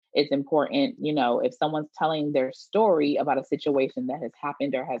it's important, if someone's telling their story about a situation that has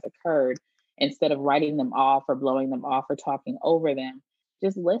happened or has occurred, instead of writing them off or blowing them off or talking over them,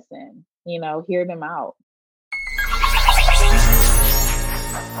 just listen, hear them out.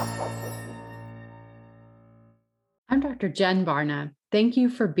 I'm Dr. Jen Barna. Thank you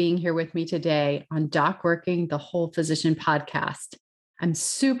for being here with me today on Doc Working, the Whole Physician podcast. I'm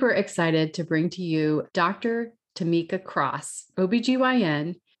super excited to bring to you Dr. Tamika Cross,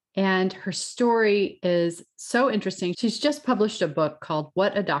 OBGYN, and her story is so interesting. She's just published a book called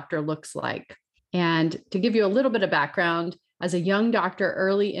What a Doctor Looks Like. And to give you a little bit of background, as a young doctor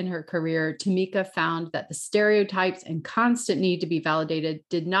early in her career, Tamika found that the stereotypes and constant need to be validated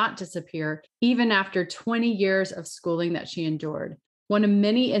did not disappear even after 20 years of schooling that she endured. One of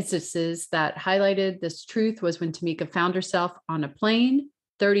many instances that highlighted this truth was when Tamika found herself on a plane,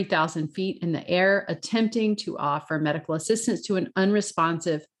 30,000 feet in the air, attempting to offer medical assistance to an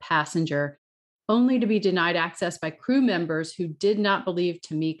unresponsive passenger, only to be denied access by crew members who did not believe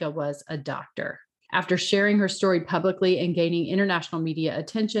Tamika was a doctor. After sharing her story publicly and gaining international media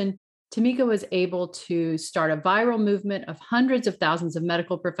attention, Tamika was able to start a viral movement of hundreds of thousands of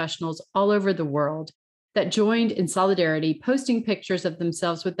medical professionals all over the world that joined in solidarity, posting pictures of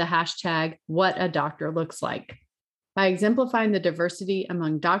themselves with the hashtag #WhatADoctorLooksLike. By exemplifying the diversity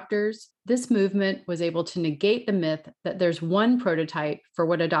among doctors, this movement was able to negate the myth that there's one prototype for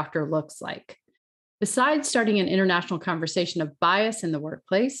what a doctor looks like. Besides starting an international conversation of bias in the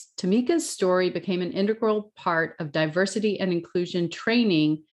workplace, Tamika's story became an integral part of diversity and inclusion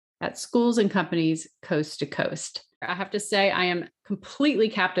training at schools and companies coast to coast. I have to say, I am completely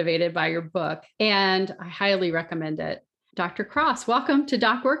captivated by your book, and I highly recommend it. Dr. Cross, welcome to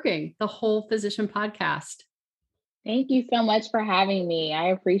Doc Working, the Whole Physician podcast. Thank you so much for having me. I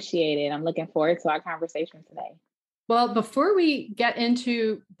appreciate it. I'm looking forward to our conversation today. Well, before we get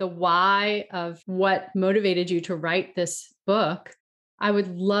into the why of what motivated you to write this book, I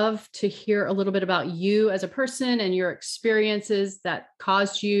would love to hear a little bit about you as a person and your experiences that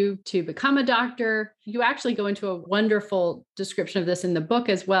caused you to become a doctor. You actually go into a wonderful description of this in the book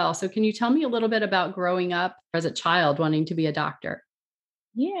as well. So can you tell me a little bit about growing up as a child wanting to be a doctor?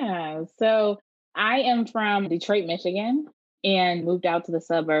 Yeah. So I am from Detroit, Michigan, and moved out to the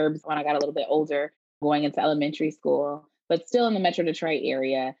suburbs when I got a little bit older, going into elementary school, but still in the Metro Detroit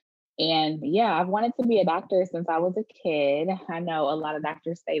area. And yeah, I've wanted to be a doctor since I was a kid. I know a lot of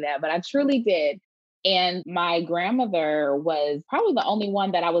doctors say that, but I truly did. And my grandmother was probably the only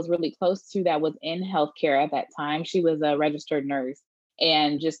one that I was really close to that was in healthcare at that time. She was a registered nurse.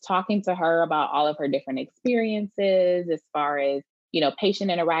 And just talking to her about all of her different experiences as far as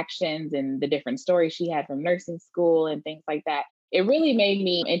patient interactions and the different stories she had from nursing school and things like that. It really made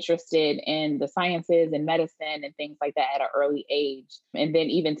me interested in the sciences and medicine and things like that at an early age. And then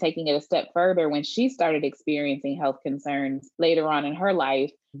even taking it a step further when she started experiencing health concerns later on in her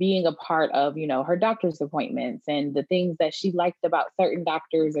life, being a part of, her doctor's appointments and the things that she liked about certain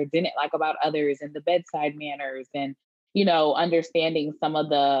doctors or didn't like about others and the bedside manners and understanding some of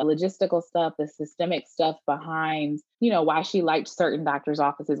the logistical stuff, the systemic stuff behind, why she liked certain doctors'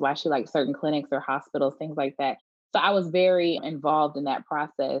 offices, why she liked certain clinics or hospitals, things like that. So I was very involved in that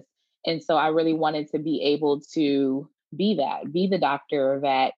process. And so I really wanted to be able to be the doctor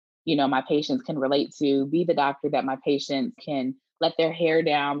that, my patients can relate to, be the doctor that my patients can let their hair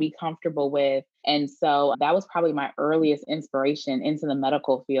down, be comfortable with. And so that was probably my earliest inspiration into the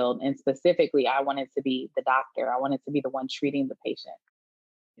medical field. And specifically, I wanted to be the doctor. I wanted to be the one treating the patient.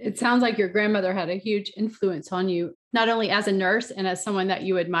 It sounds like your grandmother had a huge influence on you, not only as a nurse and as someone that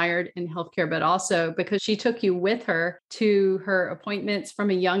you admired in healthcare, but also because she took you with her to her appointments from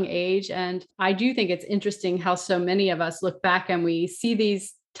a young age. And I do think it's interesting how so many of us look back and we see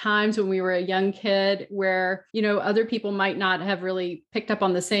these times when we were a young kid where, other people might not have really picked up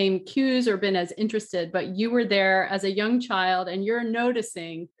on the same cues or been as interested, but you were there as a young child and you're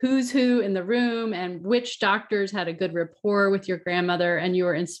noticing who's who in the room and which doctors had a good rapport with your grandmother. And you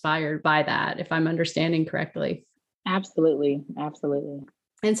were inspired by that, if I'm understanding correctly. Absolutely. Absolutely.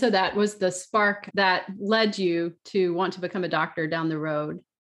 And so that was the spark that led you to want to become a doctor down the road.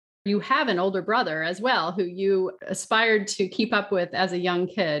 You have an older brother as well, who you aspired to keep up with as a young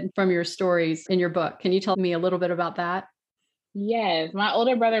kid from your stories in your book. Can you tell me a little bit about that? Yes, my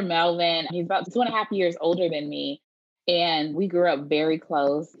older brother, Melvin, he's about 2.5 years older than me. And we grew up very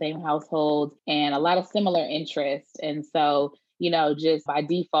close, same household, and a lot of similar interests. And so, just by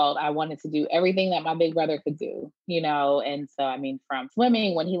default, I wanted to do everything that my big brother could do, And so, from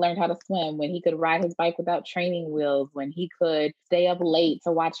swimming, when he learned how to swim, when he could ride his bike without training wheels, when he could stay up late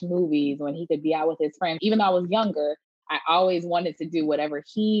to watch movies, when he could be out with his friends, even though I was younger, I always wanted to do whatever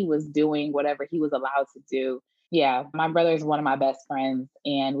he was doing, whatever he was allowed to do. Yeah, my brother is one of my best friends,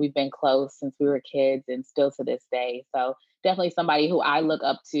 and we've been close since we were kids and still to this day. So definitely somebody who I look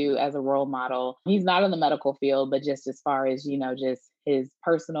up to as a role model. He's not in the medical field, but just as far as, just his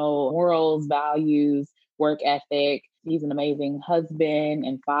personal morals, values, work ethic. He's an amazing husband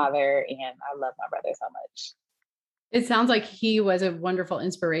and father, and I love my brother so much. It sounds like he was a wonderful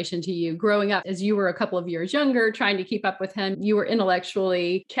inspiration to you growing up as you were a couple of years younger, trying to keep up with him. You were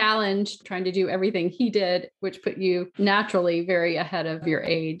intellectually challenged, trying to do everything he did, which put you naturally very ahead of your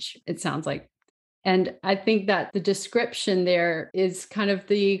age, it sounds like. And I think that the description there is kind of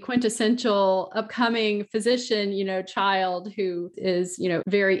the quintessential upcoming physician, child who is,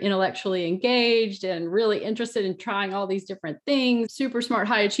 very intellectually engaged and really interested in trying all these different things, super smart,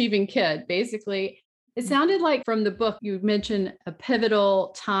 high achieving kid, basically. It sounded like from the book, you mentioned a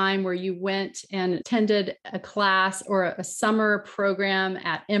pivotal time where you went and attended a class or a summer program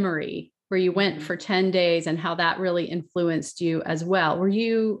at Emory, where you went for 10 days and how that really influenced you as well. Were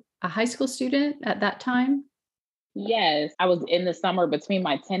you a high school student at that time? Yes, I was in the summer between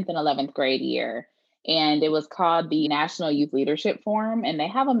my 10th and 11th grade year. And it was called the National Youth Leadership Forum. And they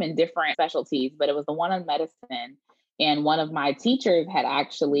have them in different specialties, but it was the one on medicine. And one of my teachers had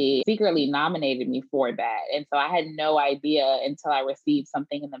actually secretly nominated me for that. And so I had no idea until I received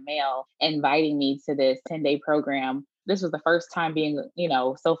something in the mail inviting me to this 10-day program. This was the first time being,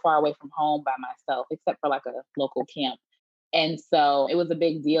 so far away from home by myself, except for like a local camp. And so it was a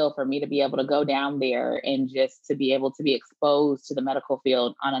big deal for me to be able to go down there and just to be able to be exposed to the medical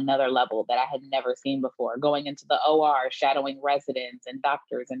field on another level that I had never seen before, going into the OR, shadowing residents and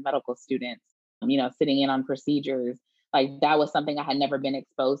doctors and medical students, sitting in on procedures. Like that was something I had never been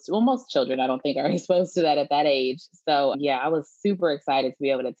exposed to. Well, most children, I don't think, are exposed to that at that age. So yeah, I was super excited to be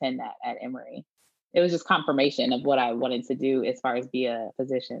able to attend that at Emory. It was just confirmation of what I wanted to do as far as be a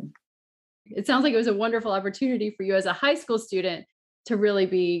physician. It sounds like it was a wonderful opportunity for you as a high school student to really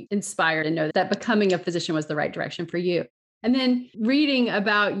be inspired and know that becoming a physician was the right direction for you. And then reading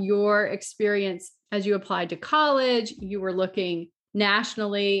about your experience as you applied to college, you were looking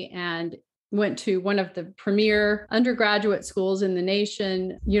nationally and went to one of the premier undergraduate schools in the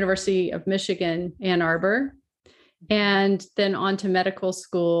nation, University of Michigan, Ann Arbor, and then on to medical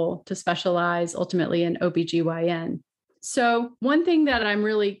school to specialize ultimately in OBGYN. So one thing that I'm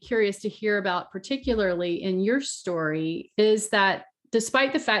really curious to hear about, particularly in your story, is that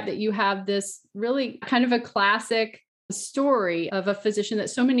despite the fact that you have this really kind of a classic story of a physician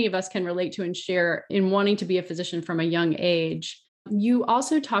that so many of us can relate to and share in wanting to be a physician from a young age, you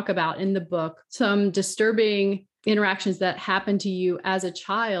also talk about in the book some disturbing interactions that happened to you as a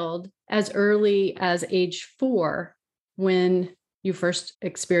child as early as age 4 when you first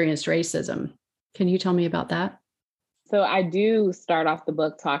experienced racism. Can you tell me about that? So I do start off the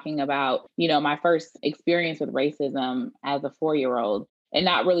book talking about, my first experience with racism as a 4-year-old and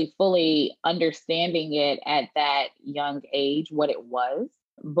not really fully understanding it at that young age, what it was.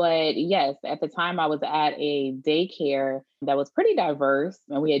 But yes, at the time I was at a daycare that was pretty diverse.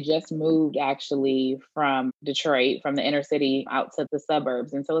 And we had just moved actually from Detroit, from the inner city out to the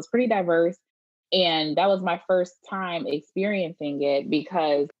suburbs. And so it's pretty diverse. And that was my first time experiencing it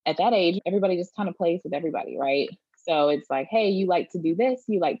because at that age, everybody just kind of plays with everybody, right? So it's like, hey, you like to do this,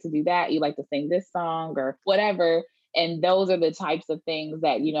 you like to do that, you like to sing this song or whatever. And those are the types of things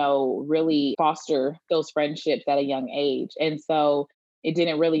that, really foster those friendships at a young age. And so it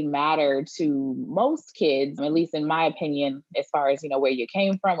didn't really matter to most kids, at least in my opinion, as far as, where you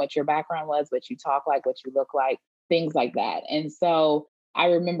came from, what your background was, what you talk like, what you look like, things like that. And so I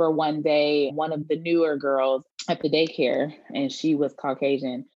remember one day, one of the newer girls at the daycare, and she was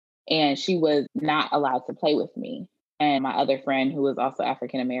Caucasian, and she was not allowed to play with me and my other friend who was also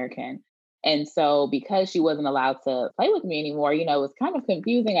African American. And so because she wasn't allowed to play with me anymore, it was kind of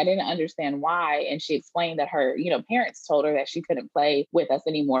confusing. I didn't understand why. And she explained that her, parents told her that she couldn't play with us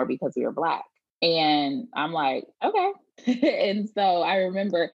anymore because we were Black. And I'm like, okay. And so I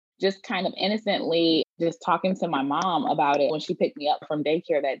remember just kind of innocently just talking to my mom about it when she picked me up from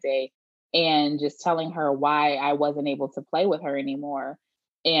daycare that day and just telling her why I wasn't able to play with her anymore.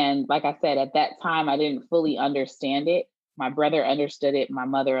 And like I said, at that time, I didn't fully understand it. My brother understood it. My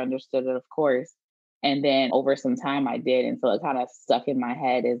mother understood it, of course. And then over some time, I did. And so it kind of stuck in my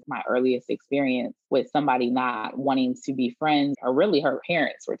head as my earliest experience with somebody not wanting to be friends, or really her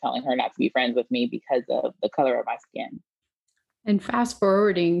parents were telling her not to be friends with me because of the color of my skin. And fast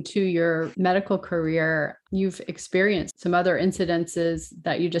forwarding to your medical career, you've experienced some other incidences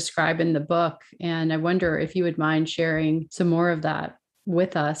that you describe in the book. And I wonder if you would mind sharing some more of that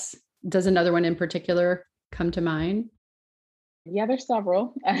with us. Does another one in particular come to mind? Yeah, there's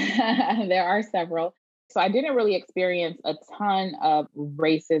several. There are several. So I didn't really experience a ton of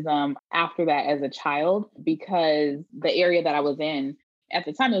racism after that as a child because the area that I was in at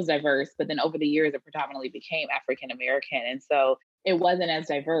the time it was diverse, but then over the years it predominantly became African American. And so it wasn't as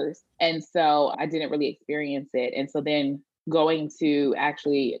diverse. And so I didn't really experience it. And so then going to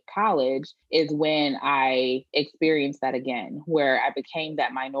actually college is when I experienced that again, where I became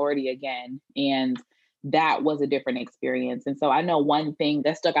that minority again. And that was a different experience. And so I know one thing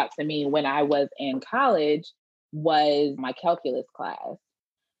that stuck out to me when I was in college was my calculus class.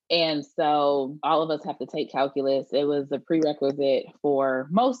 And so all of us have to take calculus. It was a prerequisite for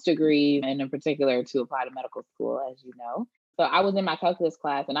most degrees, and in particular to apply to medical school, as you know. So I was in my calculus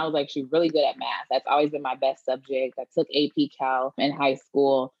class and I was actually really good at math. That's always been my best subject. I took AP Cal in high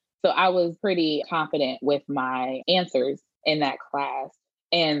school. So I was pretty confident with my answers in that class.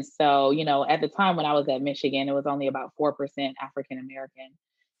 And so, at the time when I was at Michigan, it was only about 4% African American.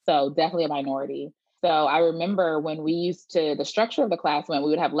 So definitely a minority. So I remember when we used to, the structure of the class when we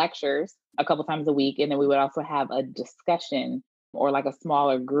would have lectures a couple times a week, and then we would also have a discussion or like a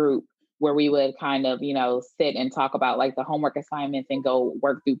smaller group where we would kind of, sit and talk about like the homework assignments and go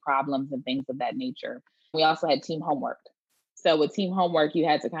work through problems and things of that nature. We also had team homework. So with team homework, you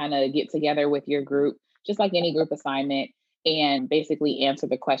had to kind of get together with your group, just like any group assignment, and basically answer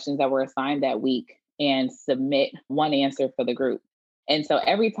the questions that were assigned that week and submit one answer for the group. And so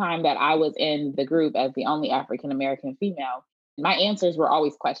every time that I was in the group as the only African American female, my answers were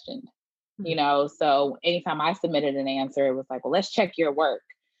always questioned. So anytime I submitted an answer, it was like, well, let's check your work,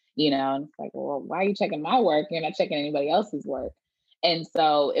 and it's like, well, why are you checking my work? You're not checking anybody else's work. And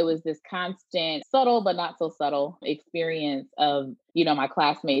so it was this constant, subtle, but not so subtle experience of, my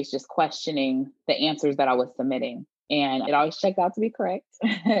classmates just questioning the answers that I was submitting. And it always checked out to be correct.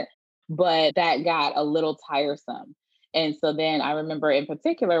 But that got a little tiresome. And so then I remember in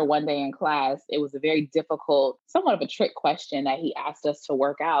particular one day in class, it was a very difficult, somewhat of a trick question that he asked us to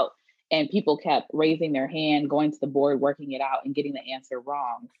work out. And people kept raising their hand, going to the board, working it out, and getting the answer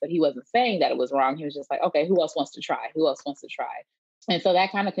wrong. But he wasn't saying that it was wrong. He was just like, okay, who else wants to try? Who else wants to try? And so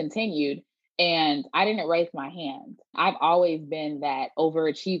that kind of continued. And I didn't raise my hand. I've always been that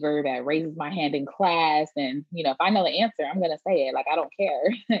overachiever that raises my hand in class. And, if I know the answer, I'm going to say it. Like, I don't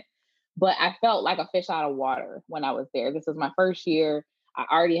care. But I felt like a fish out of water when I was there. This was my first year. I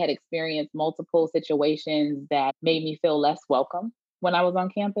already had experienced multiple situations that made me feel less welcome when I was on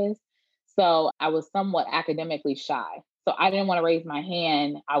campus. So I was somewhat academically shy. So I didn't want to raise my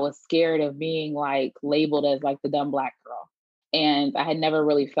hand. I was scared of being like labeled as like the dumb Black girl. And I had never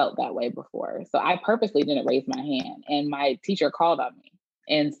really felt that way before. So I purposely didn't raise my hand. And my teacher called on me.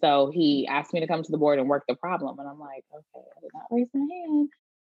 And so he asked me to come to the board and work the problem. And I'm like, okay, I did not raise my hand.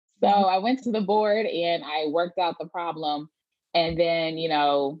 So I went to the board and I worked out the problem. And then,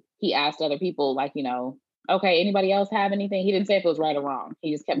 he asked other people, like, okay, anybody else have anything? He didn't say if it was right or wrong.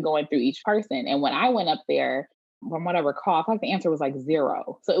 He just kept going through each person. And when I went up there, from what I recall, I feel like the answer was like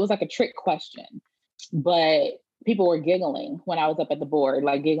 0. So it was like a trick question. But people were giggling when I was up at the board,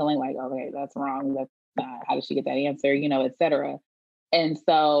 like giggling, like, okay, that's wrong. That's not, how did she get that answer? Et cetera. And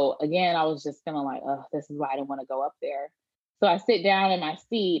so again, I was just feeling like, oh, this is why I didn't want to go up there. So I sit down in my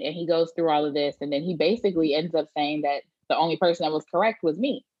seat and he goes through all of this. And then he basically ends up saying that the only person that was correct was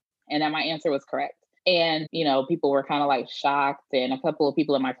me and that my answer was correct. And, people were kind of like shocked. And a couple of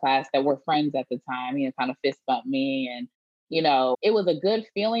people in my class that were friends at the time, kind of fist bumped me. And, it was a good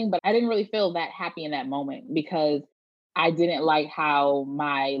feeling, but I didn't really feel that happy in that moment because I didn't like how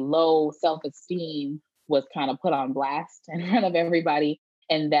my low self esteem was kind of put on blast in front of everybody.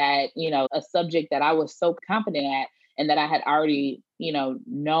 And that, a subject that I was so confident at and that I had already,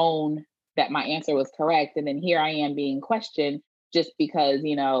 known that my answer was correct. And then here I am being questioned just because,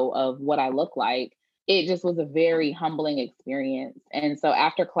 of what I look like. It just was a very humbling experience. And so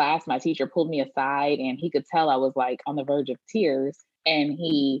after class, my teacher pulled me aside and he could tell I was like on the verge of tears. And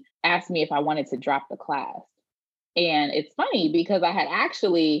he asked me if I wanted to drop the class. And it's funny because I had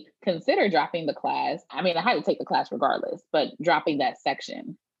actually considered dropping the class. I mean, I had to take the class regardless, but dropping that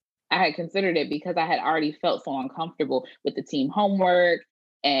section. I had considered it because I had already felt so uncomfortable with the team homework.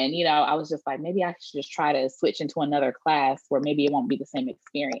 And, I was just like, maybe I should just try to switch into another class where maybe it won't be the same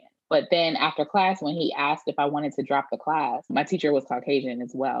experience. But then after class, when he asked if I wanted to drop the class, my teacher was Caucasian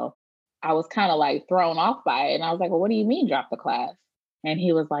as well. I was kind of like thrown off by it. And I was like, well, what do you mean drop the class? And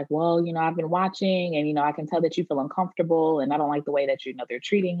he was like, well, I've been watching and, I can tell that you feel uncomfortable and I don't like the way that, they're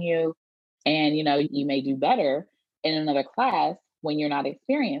treating you. And, you may do better in another class when you're not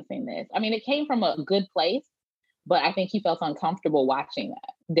experiencing this. I mean, it came from a good place, but I think he felt uncomfortable watching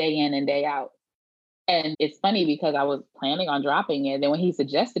that day in and day out. And it's funny because I was planning on dropping it. Then when he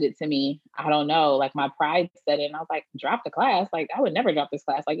suggested it to me, I don't know, like my pride set in. I was like, drop the class. Like, I would never drop this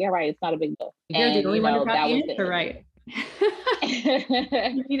class. Like, yeah, right. It's not a big deal. You're the And, only one to drop that the was the answer, end. right?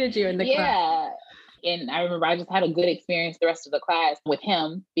 He needed you in the class. Yeah. And I remember I just had a good experience the rest of the class with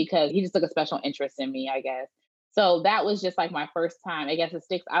him because he just took a special interest in me, I guess. So that was just like my first time. I guess it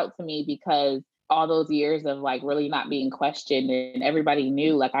sticks out to me because all those years of like really not being questioned and everybody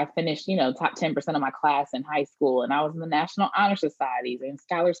knew, like I finished, top 10% of my class in high school and I was in the National Honor Societies and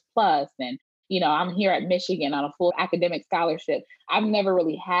Scholars Plus and I'm here at Michigan on a full academic scholarship. I've never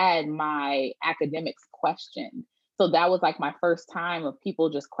really had my academics questioned. So that was like my first time of people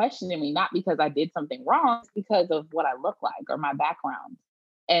just questioning me, not because I did something wrong, it's because of what I look like or my background.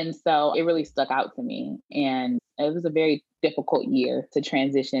 And so it really stuck out to me. And it was a very difficult year to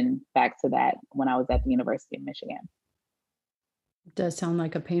transition back to that when I was at the University of Michigan. It does sound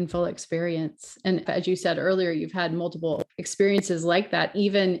like a painful experience. And as you said earlier, you've had multiple experiences like that,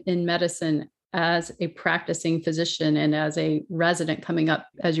 even in medicine as a practicing physician and as a resident coming up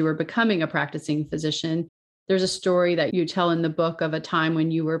as you were becoming a practicing physician. There's a story that you tell in the book of a time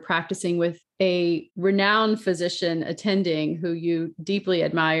when you were practicing with a renowned physician attending who you deeply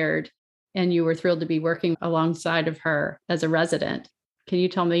admired, and you were thrilled to be working alongside of her as a resident. Can you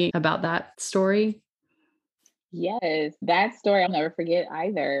tell me about that story? Yes, that story I'll never forget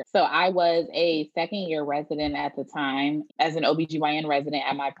either. So I was a second year resident at the time. As an OBGYN resident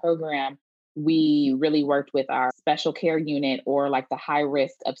at my program, we really worked with our special care unit or like the high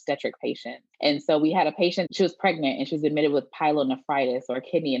risk obstetric patient. And so we had a patient, she was pregnant and she was admitted with pyelonephritis or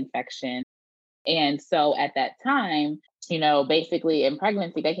kidney infection. And so at that time, basically in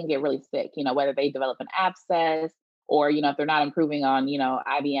pregnancy, they can get really sick, whether they develop an abscess or, if they're not improving on,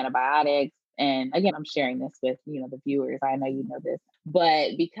 IV antibiotics. And again, I'm sharing this with, the viewers. I know you know this.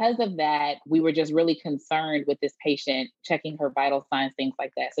 But because of that, we were just really concerned with this patient, checking her vital signs, things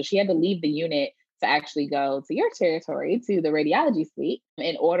like that. So she had to leave the unit to actually go to your territory, to the radiology suite,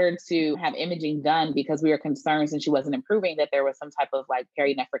 in order to have imaging done because we were concerned since she wasn't improving that there was some type of like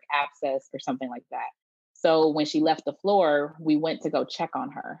perinephric abscess or something like that. So when she left the floor, we went to go check on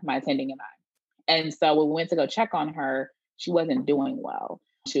her, my attending and I. And so when we went to go check on her, she wasn't doing well.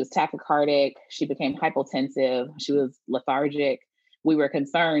 She was tachycardic. She became hypotensive. She was lethargic. We were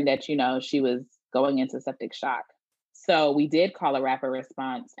concerned that, she was going into septic shock. So we did call a rapid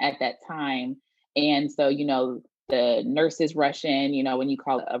response at that time. And so, the nurses rush in, when you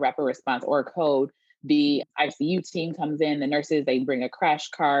call a rapid response or a code, the ICU team comes in, the nurses, they bring a crash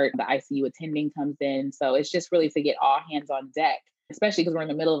cart, the ICU attending comes in. So it's just really to get all hands on deck, especially because we're in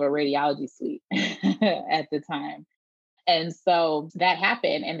the middle of a radiology suite at the time. And so that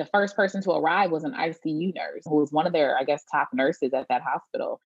happened. And the first person to arrive was an ICU nurse who was one of their, I guess, top nurses at that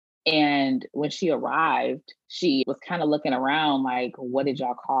hospital. And when she arrived, she was kind of looking around like, what did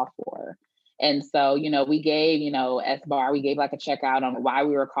y'all call for? And so, we gave, SBAR, we gave like a checkout on why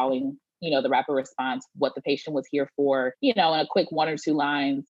we were calling, the rapid response, what the patient was here for, in a quick 1 or 2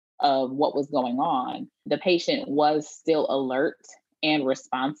 lines of what was going on. The patient was still alert and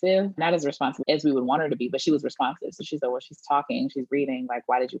responsive, not as responsive as we would want her to be, but she was responsive. So she said, well, she's talking, she's reading, like,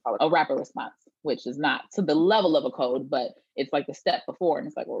 why did you call it a rapid response? Which is not to the level of a code, but it's like the step before. And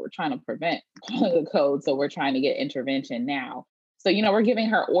it's like, well, we're trying to prevent calling a code. So we're trying to get intervention now. So, we're giving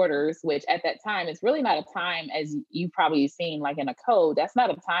her orders, which at that time, it's really not a time as you've probably seen, like in a code, that's not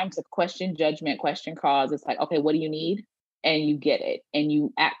a time to question judgment, question cause. It's like, okay, what do you need? And you get it and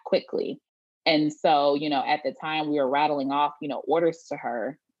you act quickly. And so, at the time we were rattling off, orders to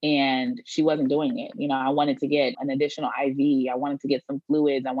her and she wasn't doing it. I wanted to get an additional IV. I wanted to get some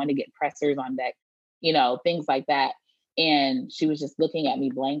fluids. I wanted to get pressors on deck, things like that. And she was just looking at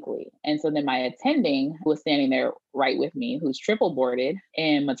me blankly. And so then my attending, who was standing there right with me, who's triple boarded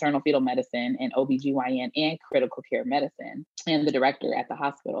in maternal fetal medicine and OBGYN and critical care medicine, and the director at the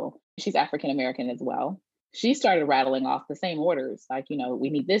hospital, she's African American as well. She started rattling off the same orders, like, we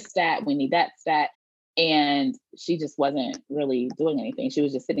need this stat, we need that stat. And she just wasn't really doing anything. She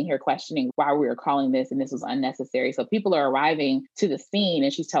was just sitting here questioning why we were calling this and this was unnecessary. So people are arriving to the scene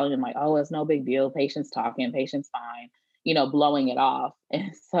and she's telling them like, oh, it's no big deal. Patient's talking, patient's fine, blowing it off.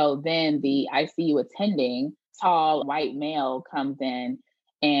 And so then the ICU attending, tall white male, comes in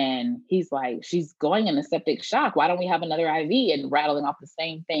and he's like, she's going into septic shock. Why don't we have another IV? And rattling off the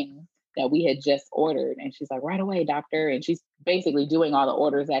same thing that we had just ordered. And she's like, right away, doctor. And she's basically doing all the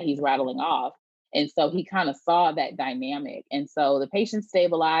orders that he's rattling off. And so he kind of saw that dynamic. And so the patient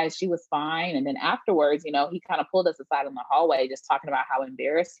stabilized, she was fine. And then afterwards, he kind of pulled us aside in the hallway, just talking about how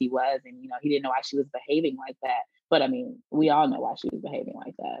embarrassed he was. And, he didn't know why she was behaving like that. But I mean, we all know why she was behaving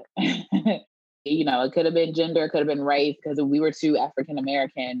like that. It could have been gender, it could have been race, because we were two African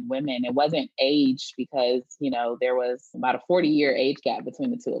American women. It wasn't age because, there was about a 40-year age gap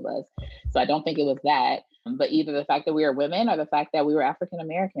between the two of us. So I don't think it was that, but either the fact that we were women or the fact that we were African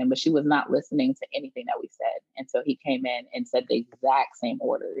American, but she was not listening to anything that we said. And so he came in and said the exact same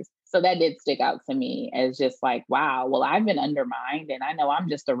orders. So that did stick out to me as just like, wow, well, I've been undermined and I know I'm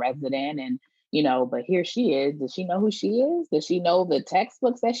just a resident and but here she is. Does she know who she is? Does she know the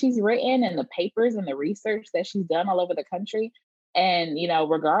textbooks that she's written and the papers and the research that she's done all over the country? And,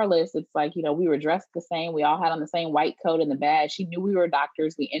 regardless, it's like, we were dressed the same. We all had on the same white coat and the badge. She knew we were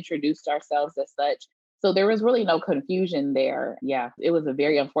doctors. We introduced ourselves as such. So there was really no confusion there. Yeah, it was a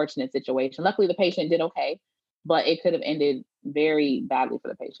very unfortunate situation. Luckily, the patient did okay, but it could have ended very badly for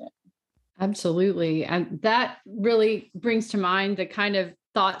the patient. Absolutely. And that really brings to mind the kind of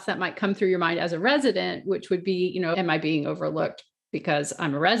thoughts that might come through your mind as a resident, which would be, am I being overlooked because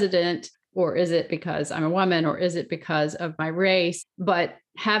I'm a resident? Or is it because I'm a woman? Or is it because of my race? But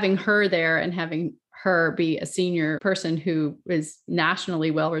having her there and having her be a senior person who is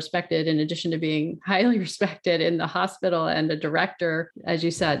nationally well respected, in addition to being highly respected in the hospital and a director, as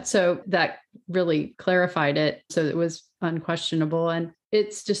you said. So that really clarified it. So it was unquestionable. And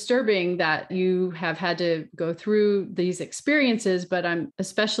it's disturbing that you have had to go through these experiences, but I'm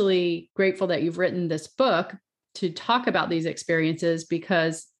especially grateful that you've written this book to talk about these experiences,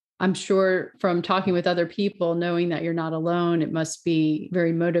 because I'm sure from talking with other people, knowing that you're not alone, it must be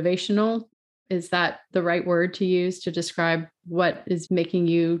very motivational. Is that the right word to use to describe what is making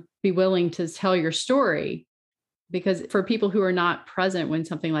you be willing to tell your story? Because for people who are not present when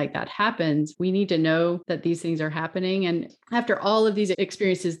something like that happens, we need to know that these things are happening. And after all of these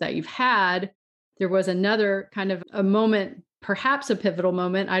experiences that you've had, there was another kind of a moment, perhaps a pivotal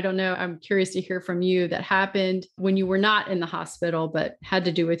moment. I don't know. I'm curious to hear from you, that happened when you were not in the hospital, but had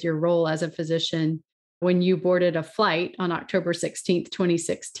to do with your role as a physician, when you boarded a flight on October 16th,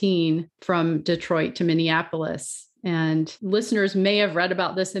 2016 from Detroit to Minneapolis. And listeners may have read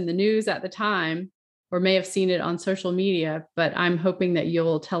about this in the news at the time, or may have seen it on social media, but I'm hoping that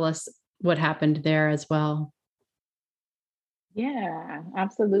you'll tell us what happened there as well. Yeah,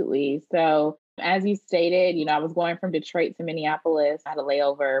 absolutely. So as you stated, I was going from Detroit to Minneapolis. I had a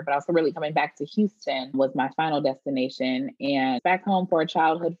layover, but also really coming back to Houston was my final destination. And back home for a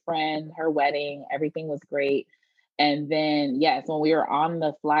childhood friend, her wedding, everything was great. And then, yes, when we were on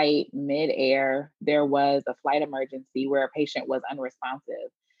the flight midair, there was a flight emergency where a patient was unresponsive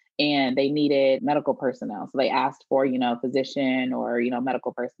and they needed medical personnel. So they asked for, physician or,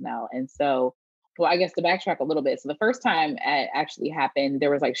 medical personnel. And so, well, I guess to backtrack a little bit. So the first time it actually happened,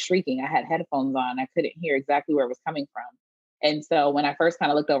 there was like shrieking. I had headphones on. I couldn't hear exactly where it was coming from. And so when I first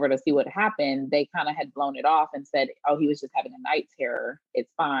kind of looked over to see what happened, they kind of had blown it off and said, oh, he was just having a night terror.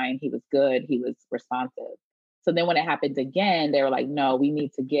 It's fine. He was good. He was responsive. So then when it happened again, they were like, no, we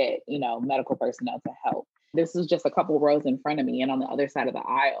need to get, medical personnel to help. This was just a couple rows in front of me and on the other side of the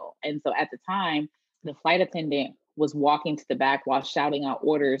aisle. And so at the time, the flight attendant was walking to the back while shouting out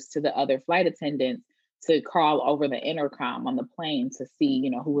orders to the other flight attendants to crawl over the intercom on the plane to see,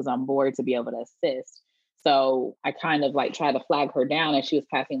 who was on board to be able to assist. So I kind of like tried to flag her down as she was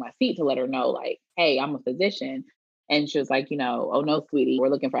passing my seat to let her know, like, hey, I'm a physician. And she was like, oh no, sweetie, we're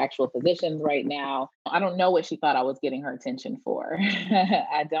looking for actual physicians right now. I don't know what she thought I was getting her attention for.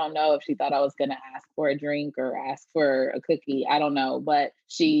 I don't know if she thought I was going to ask for a drink or ask for a cookie. I don't know. But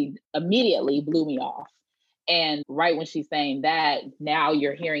she immediately blew me off. And right when she's saying that, now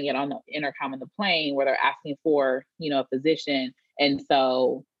you're hearing it on the intercom in the plane where they're asking for, a physician. And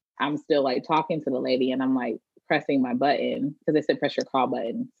so I'm still like talking to the lady and I'm like pressing my button because they said press your call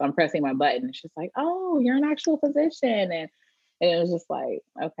button. So I'm pressing my button and she's like, oh, you're an actual physician. And it was just like,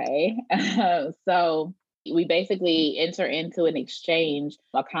 okay. So we basically enter into an exchange,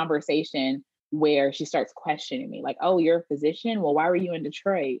 a conversation where she starts questioning me like, oh, you're a physician? Well, why were you in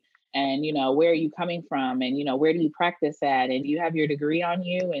Detroit? And, where are you coming from? And, where do you practice at? And do you have your degree on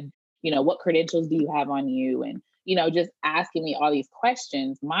you? And, what credentials do you have on you? And, just asking me all these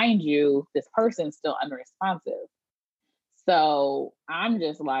questions. Mind you, this person's still unresponsive. So I'm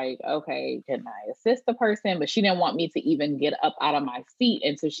just like, okay, can I assist the person? But she didn't want me to even get up out of my seat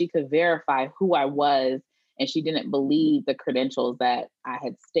until she could verify who I was. And she didn't believe the credentials that I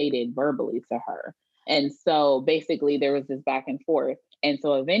had stated verbally to her. And so basically there was this back and forth. And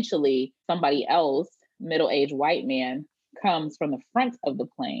so eventually somebody else, middle-aged white man, comes from the front of the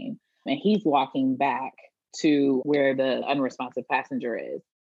plane and he's walking back to where the unresponsive passenger is.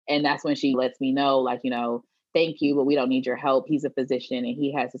 And that's when she lets me know, like, thank you, but we don't need your help. He's a physician and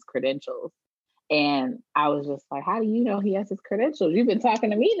he has his credentials. And I was just like, how do you know he has his credentials? You've been talking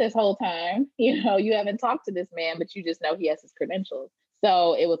to me this whole time. You haven't talked to this man, but you just know he has his credentials.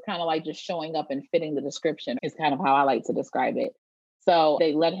 So it was kind of like just showing up and fitting the description is kind of how I like to describe it. So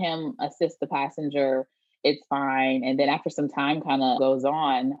they let him assist the passenger. It's fine. And then after some time kind of goes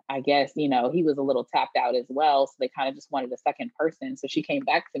on, I guess, he was a little tapped out as well. So they kind of just wanted a second person. So she came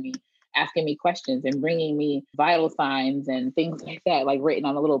back to me asking me questions and bringing me vital signs and things like that, like written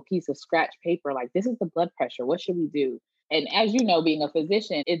on a little piece of scratch paper, like, this is the blood pressure. What should we do? And as you know, being a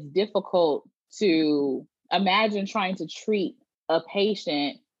physician, it's difficult to imagine trying to treat a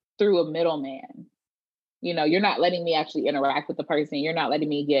patient through a middleman. You're not letting me actually interact with the person. You're not letting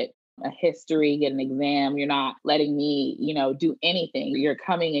me get a history, get an exam. You're not letting me, do anything. You're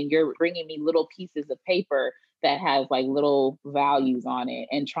coming and you're bringing me little pieces of paper that has like little values on it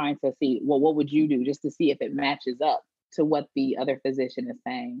and trying to see, well, what would you do, just to see if it matches up to what the other physician is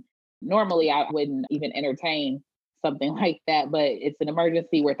saying. Normally, I wouldn't even entertain something like that, but it's an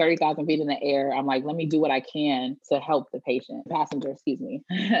emergency. We're 30,000 feet in the air. I'm like, let me do what I can to help the passenger, excuse me.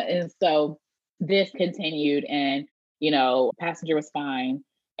 And so this continued, and, passenger was fine.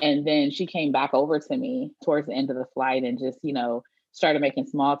 And then she came back over to me towards the end of the flight and just, started making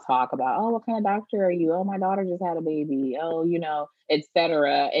small talk about, oh, what kind of doctor are you? Oh, my daughter just had a baby. Oh, et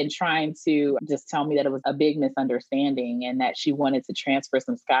cetera. And trying to just tell me that it was a big misunderstanding and that she wanted to transfer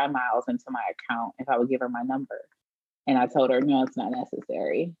some Sky Miles into my account if I would give her my number. And I told her, no, it's not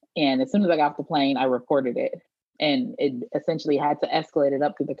necessary. And as soon as I got off the plane, I reported it. And it essentially had to escalate it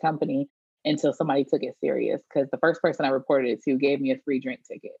up through the company until somebody took it serious. Because the first person I reported it to gave me a free drink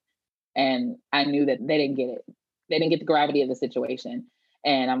ticket. And I knew that they didn't get it. They didn't get the gravity of the situation.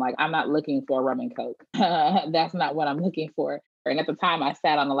 And I'm like, I'm not looking for a rum and Coke. That's not what I'm looking for. And at the time, I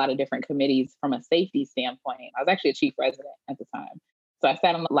sat on a lot of different committees from a safety standpoint. I was actually a chief resident at the time. So I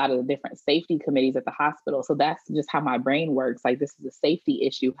sat on a lot of the different safety committees at the hospital. So that's just how my brain works. Like, this is a safety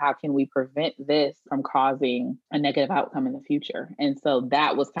issue. How can we prevent this from causing a negative outcome in the future? And so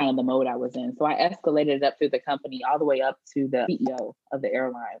that was kind of the mode I was in. So I escalated it up through the company all the way up to the CEO of the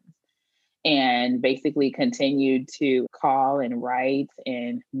airlines, and basically continued to call and write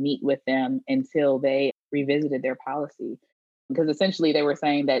and meet with them until they revisited their policy. Because essentially they were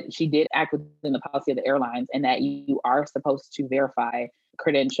saying that she did act within the policy of the airlines and that you are supposed to verify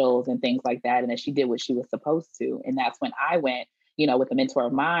credentials and things like that, and that she did what she was supposed to. And that's when I went, with a mentor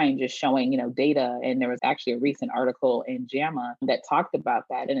of mine, just showing, data. And there was actually a recent article in JAMA that talked about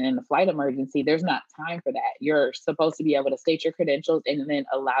that. And in a flight emergency, there's not time for that. You're supposed to be able to state your credentials and then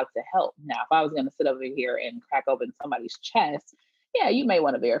allowed to help. Now, if I was going to sit over here and crack open somebody's chest, yeah, you may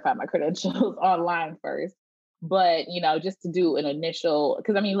want to verify my credentials online first. But, just to do an initial,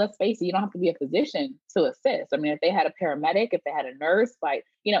 because let's face it, you don't have to be a physician to assist. If they had a paramedic, if they had a nurse, like,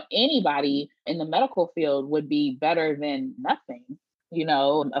 anybody in the medical field would be better than nothing,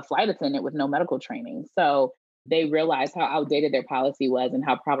 a flight attendant with no medical training. So they realized how outdated their policy was and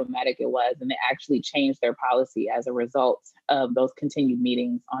how problematic it was. And they actually changed their policy as a result of those continued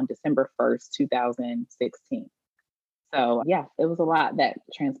meetings on December 1st, 2016. So yeah, it was a lot that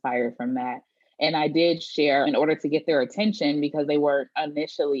transpired from that. And I did share, in order to get their attention, because they were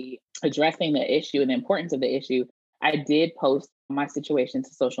initially addressing the issue and the importance of the issue, I did post my situation to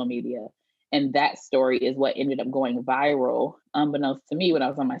social media. And that story is what ended up going viral, unbeknownst to me, when I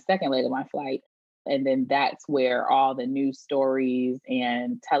was on my second leg of my flight. And then that's where all the news stories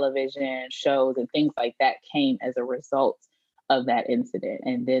and television shows and things like that came as a result of that incident.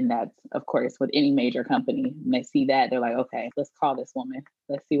 And then that's, of course, with any major company, when they see that, they're like, okay, let's call this woman.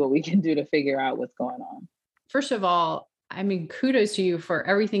 Let's see what we can do to figure out what's going on. First of all, kudos to you for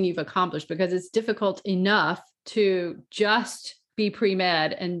everything you've accomplished, because it's difficult enough to just be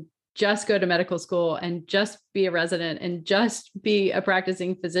pre-med and just go to medical school and just be a resident and just be a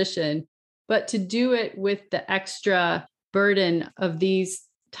practicing physician, but to do it with the extra burden of these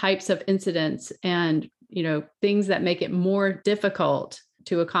types of incidents and things that make it more difficult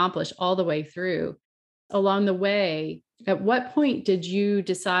to accomplish all the way through. Along the way, at what point did you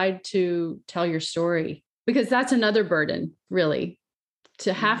decide to tell your story? Because that's another burden, really,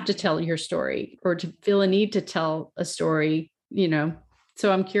 to have to tell your story or to feel a need to tell a story,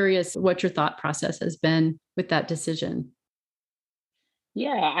 So I'm curious what your thought process has been with that decision.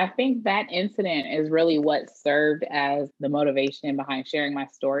 Yeah, I think that incident is really what served as the motivation behind sharing my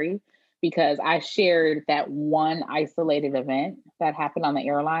story, because I shared that one isolated event that happened on the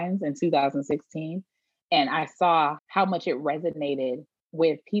airlines in 2016. And I saw how much it resonated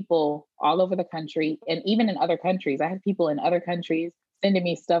with people all over the country and even in other countries. I had people in other countries sending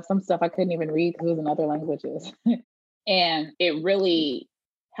me some stuff I couldn't even read because it was in other languages. And it really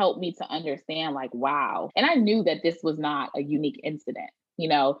helped me to understand like, wow. And I knew that this was not a unique incident.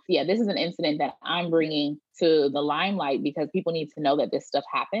 Yeah, this is an incident that I'm bringing to the limelight because people need to know that this stuff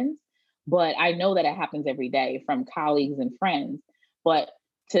happens. But I know that it happens every day from colleagues and friends. But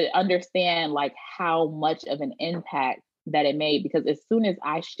to understand like how much of an impact that it made, because as soon as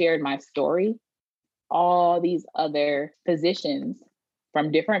I shared my story, all these other physicians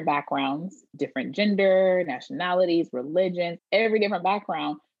from different backgrounds, different gender, nationalities, religions, every different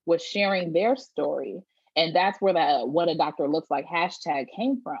background was sharing their story. And that's where the what a doctor looks like hashtag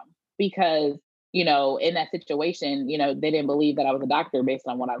came from. Because, in that situation, they didn't believe that I was a doctor based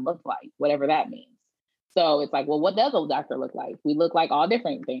on what I looked like, whatever that means. So it's like, well, what does a doctor look like? We look like all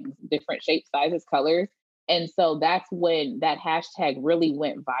different things, different shapes, sizes, colors. And so that's when that hashtag really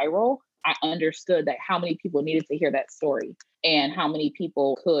went viral. I understood that how many people needed to hear that story and how many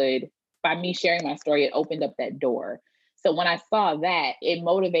people could, by me sharing my story, it opened up that door. So when I saw that, it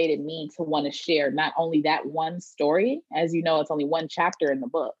motivated me to want to share not only that one story, as you know, it's only one chapter in the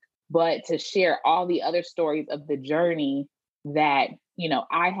book, but to share all the other stories of the journey that,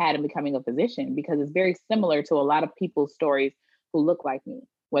 I had in becoming a physician, because it's very similar to a lot of people's stories who look like me,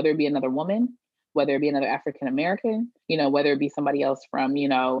 whether it be another woman, whether it be another African American, whether it be somebody else from,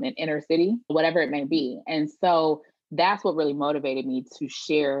 an inner city, whatever it may be. And so that's what really motivated me to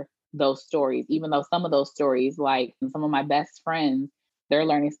share those stories, even though some of those stories, like some of my best friends, they're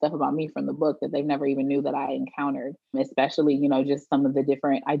learning stuff about me from the book that they've never even knew that I encountered, especially, just some of the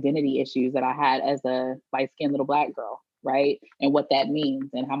different identity issues that I had as a light-skinned little Black girl, right? And what that means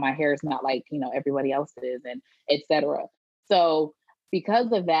and how my hair is not like, everybody else's and et cetera. So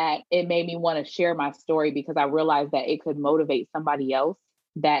because of that, it made me want to share my story because I realized that it could motivate somebody else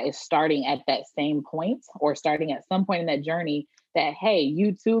that is starting at that same point or starting at some point in that journey that, hey,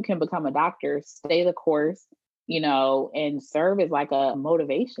 you too can become a doctor, stay the course, and serve as like a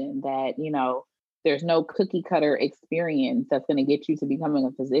motivation that, there's no cookie cutter experience that's going to get you to becoming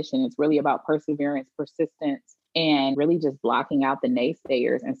a physician. It's really about perseverance, persistence, and really just blocking out the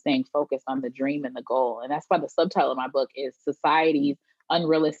naysayers and staying focused on the dream and the goal. And that's why the subtitle of my book is Society's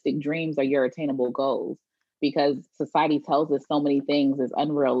Unrealistic Dreams Are Your Attainable Goals, because society tells us so many things is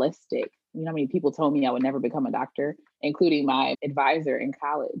unrealistic. How many people told me I would never become a doctor, including my advisor in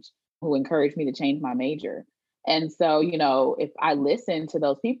college who encouraged me to change my major. And so, if I listened to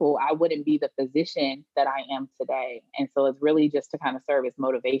those people, I wouldn't be the physician that I am today. And so it's really just to kind of serve as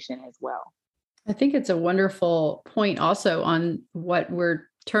motivation as well. I think it's a wonderful point also on what we're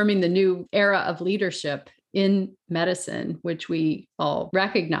terming the new era of leadership in medicine, which we all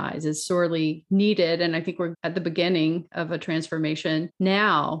recognize is sorely needed. And I think we're at the beginning of a transformation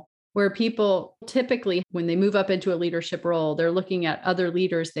now where people typically, when they move up into a leadership role, they're looking at other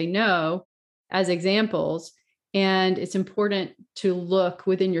leaders they know as examples. And it's important to look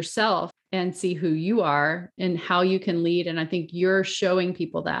within yourself and see who you are and how you can lead. And I think you're showing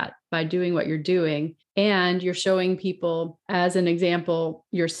people that by doing what you're doing. And you're showing people as an example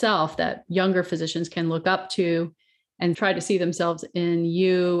yourself that younger physicians can look up to and try to see themselves in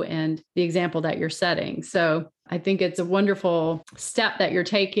you and the example that you're setting. So I think it's a wonderful step that you're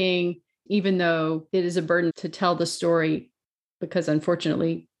taking, even though it is a burden to tell the story, because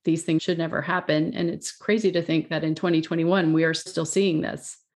unfortunately, these things should never happen. And it's crazy to think that in 2021, we are still seeing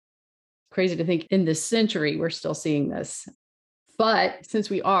this. Crazy to think in this century, we're still seeing this. But since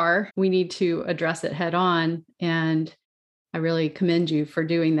we need to address it head on. And I really commend you for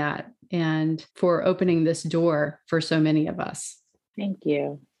doing that and for opening this door for so many of us. Thank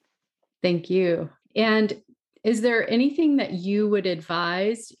you. Thank you. And is there anything that you would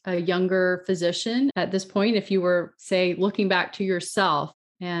advise a younger physician at this point, if you were, say, looking back to yourself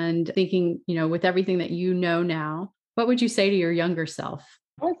and thinking, with everything that you know now, what would you say to your younger self?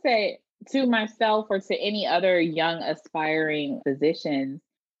 I would say to myself or to any other young aspiring physicians,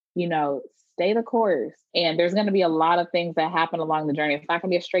 stay the course. And there's going to be a lot of things that happen along the journey. It's not going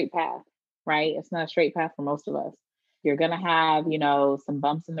to be a straight path, right? It's not a straight path for most of us. You're going to have, some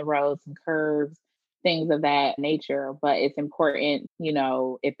bumps in the road, some curves, things of that nature. But it's important,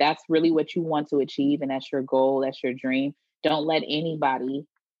 if that's really what you want to achieve and that's your goal, that's your dream, don't let anybody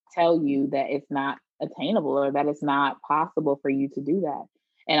tell you that it's not attainable or that it's not possible for you to do that.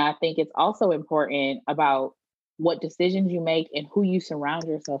 And I think it's also important about what decisions you make and who you surround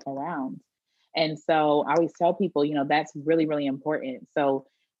yourself around. And so I always tell people, that's really, really important. So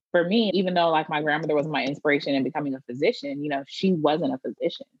for me, even though like my grandmother was my inspiration in becoming a physician, she wasn't a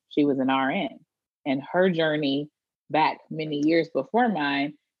physician. She was an RN. And her journey back many years before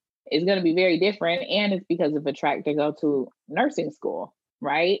mine is going to be very different. And it's because of a track to go to nursing school,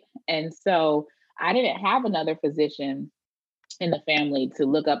 right? And so I didn't have another physician in the family to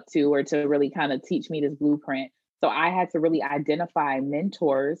look up to or to really kind of teach me this blueprint. So I had to really identify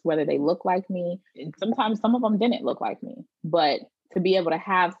mentors, whether they look like me. And sometimes some of them didn't look like me, but to be able to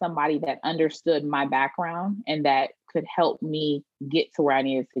have somebody that understood my background and that could help me get to where I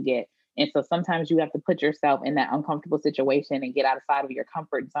needed to get. And so sometimes you have to put yourself in that uncomfortable situation and get outside of your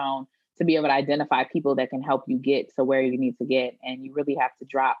comfort zone to be able to identify people that can help you get to where you need to get. And you really have to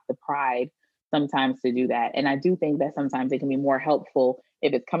drop the pride sometimes to do that. And I do think that sometimes it can be more helpful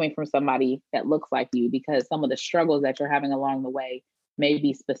if it's coming from somebody that looks like you, because some of the struggles that you're having along the way may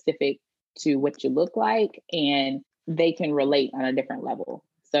be specific to what you look like and they can relate on a different level.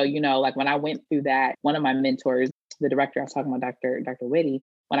 So, like when I went through that, one of my mentors, the director I was talking about, Dr. Whitty,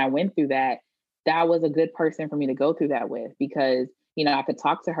 when I went through that, that was a good person for me to go through that with because I could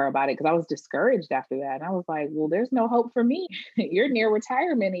talk to her about it because I was discouraged after that. And I was like, well, there's no hope for me. You're near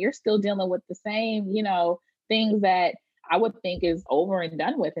retirement and you're still dealing with the same, things that I would think is over and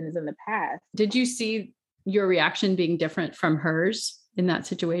done with and is in the past. Did you see your reaction being different from hers in that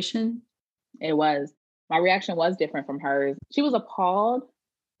situation? It was. My reaction was different from hers. She was appalled,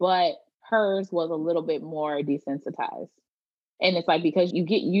 but hers was a little bit more desensitized. And it's like, because you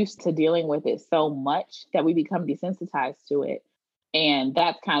get used to dealing with it so much that we become desensitized to it. And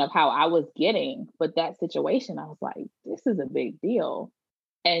that's kind of how I was getting. But that situation, I was like, this is a big deal.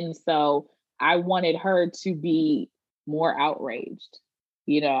 And so I wanted her to be more outraged.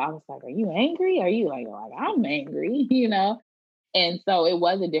 I was like, are you angry? Are you like I'm angry, And so it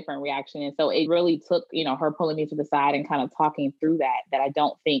was a different reaction. And so it really took, her pulling me to the side and kind of talking through that I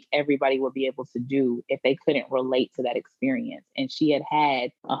don't think everybody would be able to do if they couldn't relate to that experience. And she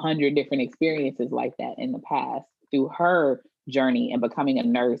had 100 different experiences like that in the past through her journey and becoming a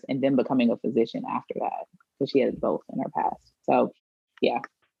nurse and then becoming a physician after that. So she had both in her past. So, yeah.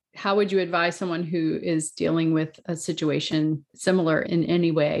 How would you advise someone who is dealing with a situation similar in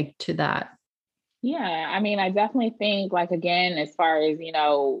any way to that? Yeah, I mean, I definitely think, like, again, as far as,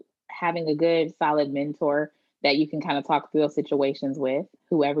 having a good, solid mentor that you can kind of talk through those situations with,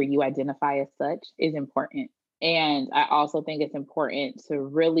 whoever you identify as such, is important. And I also think it's important to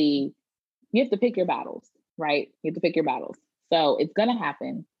really, you have to pick your battles, right? You have to pick your battles. So it's going to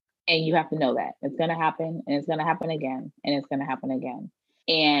happen. And you have to know that it's going to happen and it's going to happen again and it's going to happen again.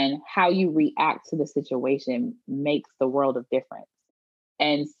 And how you react to the situation makes the world of difference.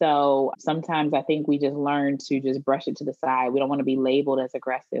 And so sometimes I think we just learn to just brush it to the side. We don't want to be labeled as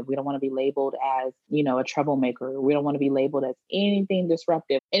aggressive. We don't want to be labeled as, a troublemaker. We don't want to be labeled as anything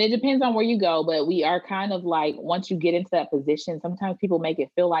disruptive. And it depends on where you go, but we are kind of like, once you get into that position, sometimes people make it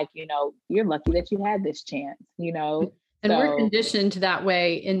feel like, you're lucky that you had this chance, And we're conditioned that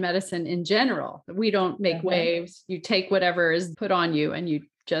way in medicine in general. We don't make waves. You take whatever is put on you and you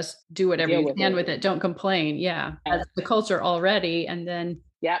just do whatever you can with it. Don't complain. Yeah. That's the culture already. And then.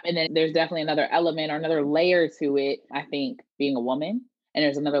 Yeah. And then there's definitely another element or another layer to it. I think being a woman, and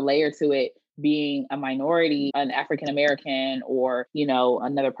there's another layer to it being a minority, an African-American, or,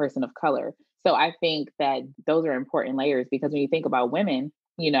 another person of color. So I think that those are important layers because when you think about women,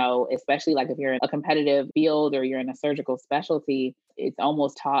 especially like if you're in a competitive field or you're in a surgical specialty, it's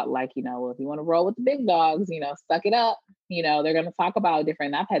almost taught like, if you want to roll with the big dogs, suck it up. They're going to talk about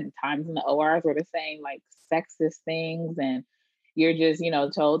different. I've had times in the ORs where they're saying like sexist things and you're just,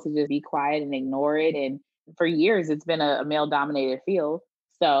 told to just be quiet and ignore it. And for years, it's been a male dominated field.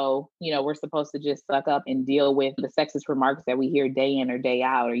 So, we're supposed to just suck up and deal with the sexist remarks that we hear day in or day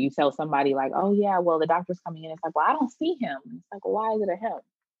out. Or you tell somebody like, oh, yeah, well, the doctor's coming in. It's like, well, I don't see him. It's like, well, why is it a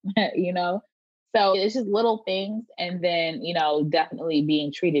him? So it's just little things. And then, definitely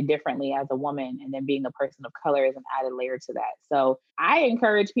being treated differently as a woman and then being a person of color is an added layer to that. So I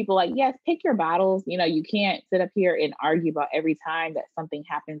encourage people like, yes, pick your battles. You can't sit up here and argue about every time that something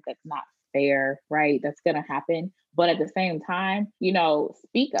happens that's not fair, right? That's going to happen. But at the same time,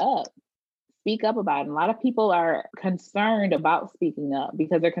 speak up. Speak up about it. And a lot of people are concerned about speaking up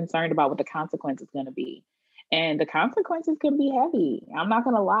because they're concerned about what the consequence is going to be. And the consequences can be heavy. I'm not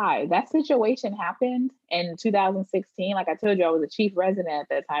going to lie. That situation happened in 2016. Like I told you, I was a chief resident at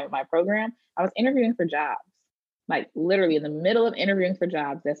that time at my program. I was interviewing for jobs, like literally in the middle of interviewing for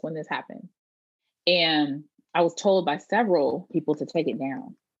jobs. That's when this happened. And I was told by several people to take it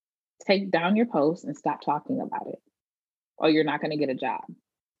down. Take down your post and stop talking about it, or you're not going to get a job.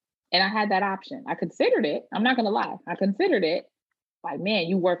 And I had that option. I considered it. I'm not going to lie. I considered it. Like, man,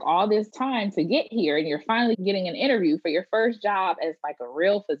 you work all this time to get here and you're finally getting an interview for your first job as like a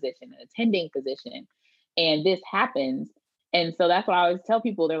real physician, an attending physician. And this happens. And so that's what I always tell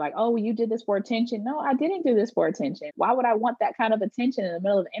people. They're like, oh, well, you did this for attention. No, I didn't do this for attention. Why would I want that kind of attention in the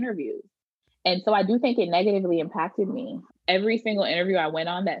middle of interviews? And so I do think it negatively impacted me. Every single interview I went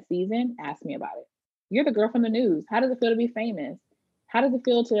on that season asked me about it. You're the girl from the news. How does it feel to be famous? How does it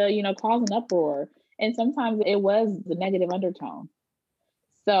feel to, cause an uproar? And sometimes it was the negative undertone.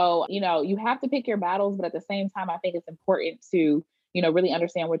 So, you have to pick your battles, but at the same time, I think it's important to, really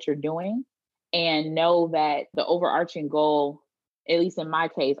understand what you're doing and know that the overarching goal, at least in my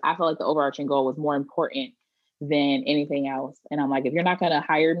case, I feel like the overarching goal was more important than anything else. And I'm like, if you're not going to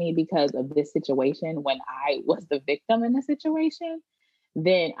hire me because of this situation when I was the victim in the situation,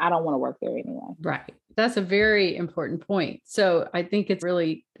 then I don't want to work there anyway. Right. That's a very important point. So I think it's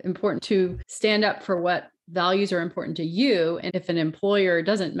really important to stand up for what values are important to you. And if an employer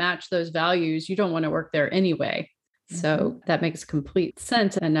doesn't match those values, you don't want to work there anyway. So that makes complete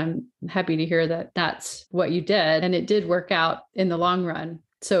sense. And I'm happy to hear that that's what you did. And it did work out in the long run.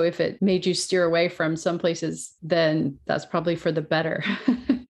 So if it made you steer away from some places, then that's probably for the better.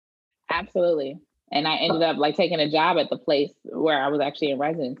 Absolutely. And I ended up like taking a job at the place where I was actually in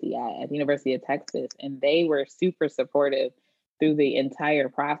residency at the University of Texas. And they were super supportive through the entire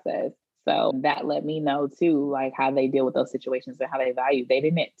process. So that let me know too, like how they deal with those situations and how they value. They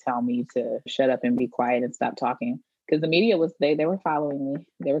didn't tell me to shut up and be quiet and stop talking because the media was they were following me.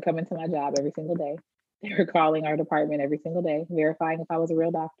 They were coming to my job every single day. They were calling our department every single day, verifying if I was a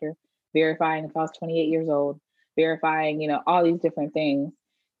real doctor, verifying if I was 28 years old, verifying, all these different things.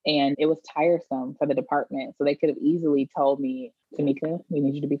 And it was tiresome for the department. So they could have easily told me, Tamika, we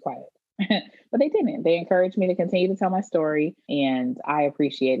need you to be quiet. But they didn't. They encouraged me to continue to tell my story. And I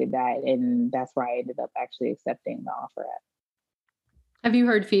appreciated that. And that's where I ended up actually accepting the offer at. Have you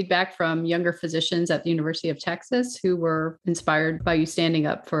heard feedback from younger physicians at the University of Texas who were inspired by you standing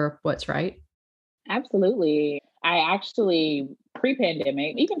up for what's right? Absolutely. I actually,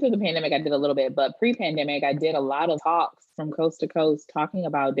 pre-pandemic, even through the pandemic, I did a little bit, but pre-pandemic, I did a lot of talks from coast to coast talking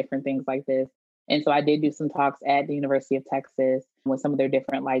about different things like this. And so I did do some talks at the University of Texas with some of their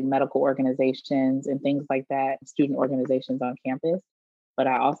different like medical organizations and things like that, student organizations on campus. But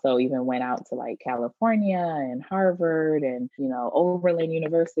I also even went out to like California and Harvard and, Oberlin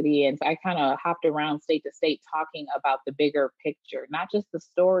University. And I kind of hopped around state to state talking about the bigger picture, not just the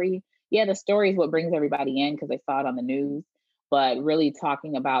story. Yeah, the story is what brings everybody in because they saw it on the news, but really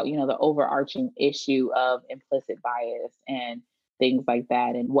talking about, the overarching issue of implicit bias and things like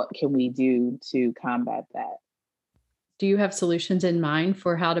that. And what can we do to combat that? Do you have solutions in mind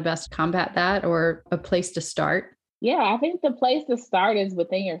for how to best combat that or a place to start? Yeah, I think the place to start is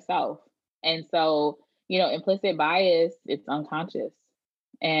within yourself. And so, implicit bias, it's unconscious.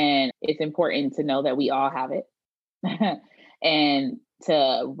 And it's important to know that we all have it and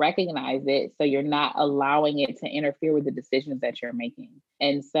to recognize it so you're not allowing it to interfere with the decisions that you're making.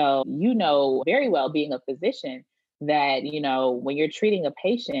 And so, very well being a physician that, when you're treating a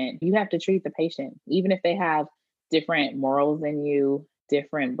patient, you have to treat the patient, even if they have different morals than you,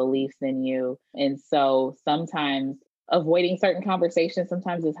 different beliefs than you. And so sometimes avoiding certain conversations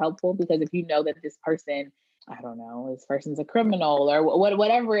sometimes is helpful because if you know that this person, I don't know, this person's a criminal or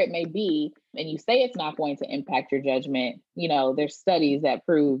whatever it may be, and you say it's not going to impact your judgment, there's studies that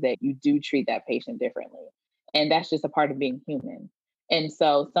prove that you do treat that patient differently. And that's just a part of being human. And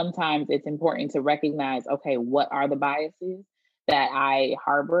so sometimes it's important to recognize, okay, what are the biases that I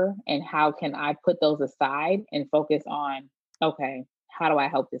harbor and how can I put those aside and focus on, okay, how do I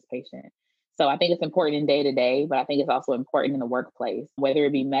help this patient? So I think it's important in day to day, but I think it's also important in the workplace. Whether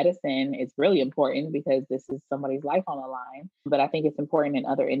it be medicine, it's really important because this is somebody's life on the line. But I think it's important in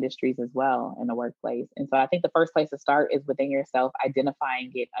other industries as well in the workplace. And so I think the first place to start is within yourself,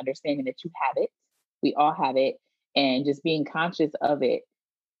 identifying it, understanding that you have it. We all have it. And just being conscious of it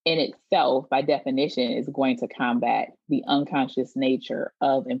in itself, by definition, is going to combat the unconscious nature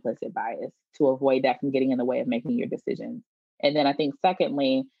of implicit bias to avoid that from getting in the way of making your decisions. And then I think,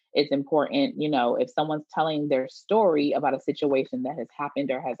 secondly, it's important, if someone's telling their story about a situation that has happened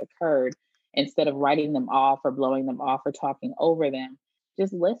or has occurred, instead of writing them off or blowing them off or talking over them,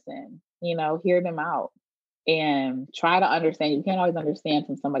 just listen, hear them out and try to understand. You can't always understand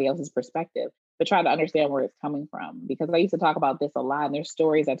from somebody else's perspective, but try to understand where it's coming from. Because I used to talk about this a lot, and there's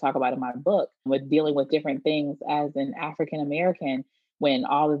stories I talk about in my book with dealing with different things as an African American when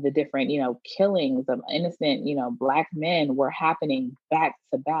all of the different, killings of innocent, Black men were happening back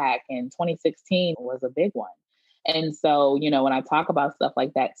to back. And 2016 was a big one. And so, when I talk about stuff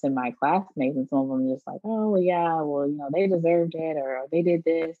like that to my classmates, and some of them are just like, oh, yeah, well, they deserved it, or they did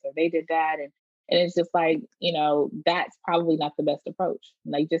this, or they did that. And it's just like, that's probably not the best approach.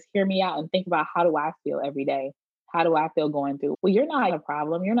 Like, just hear me out and think about, how do I feel every day? How do I feel going through? Well, you're not a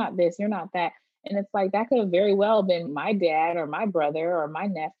problem. You're not this, you're not that. And it's like, that could have very well been my dad or my brother or my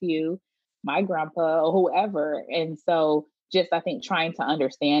nephew, my grandpa or whoever. And so just, I think, trying to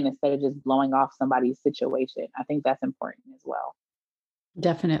understand instead of just blowing off somebody's situation. I think that's important as well.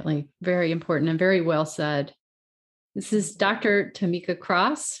 Definitely. Very important and very well said. This is Dr. Tamika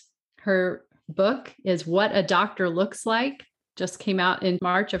Cross. Her book is What a Doctor Looks Like, just came out in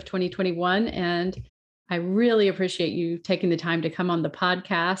March of 2021. And I really appreciate you taking the time to come on the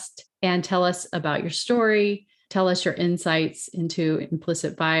podcast and tell us about your story, tell us your insights into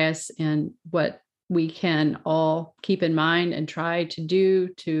implicit bias and what we can all keep in mind and try to do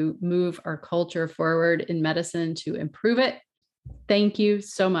to move our culture forward in medicine to improve it. Thank you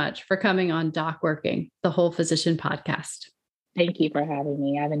so much for coming on Doc Working, the Whole Physician podcast. Thank you for having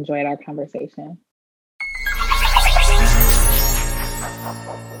me. I've enjoyed our conversation.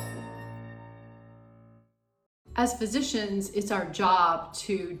 As physicians, it's our job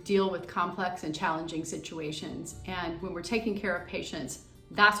to deal with complex and challenging situations. And when we're taking care of patients,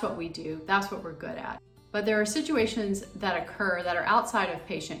 that's what we do. That's what we're good at. But there are situations that occur that are outside of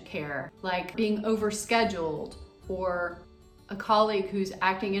patient care, like being overscheduled or a colleague who's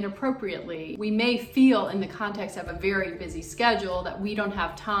acting inappropriately. We may feel in the context of a very busy schedule that we don't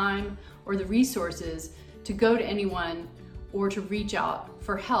have time or the resources to go to anyone or to reach out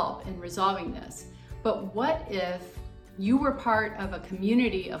for help in resolving this. But what if you were part of a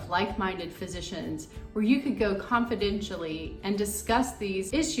community of like-minded physicians where you could go confidentially and discuss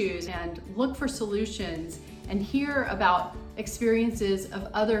these issues and look for solutions and hear about experiences of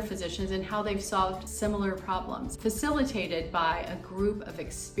other physicians and how they've solved similar problems, facilitated by a group of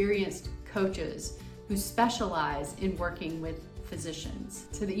experienced coaches who specialize in working with physicians,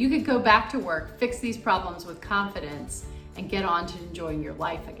 so that you could go back to work, fix these problems with confidence, and get on to enjoying your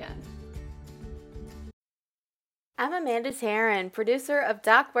life again. I'm Amanda Taryn, producer of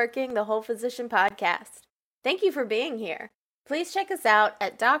Doc Working, the Whole Physician podcast. Thank you for being here. Please check us out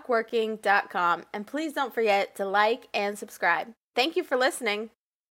at docworking.com, and please don't forget to like and subscribe. Thank you for listening.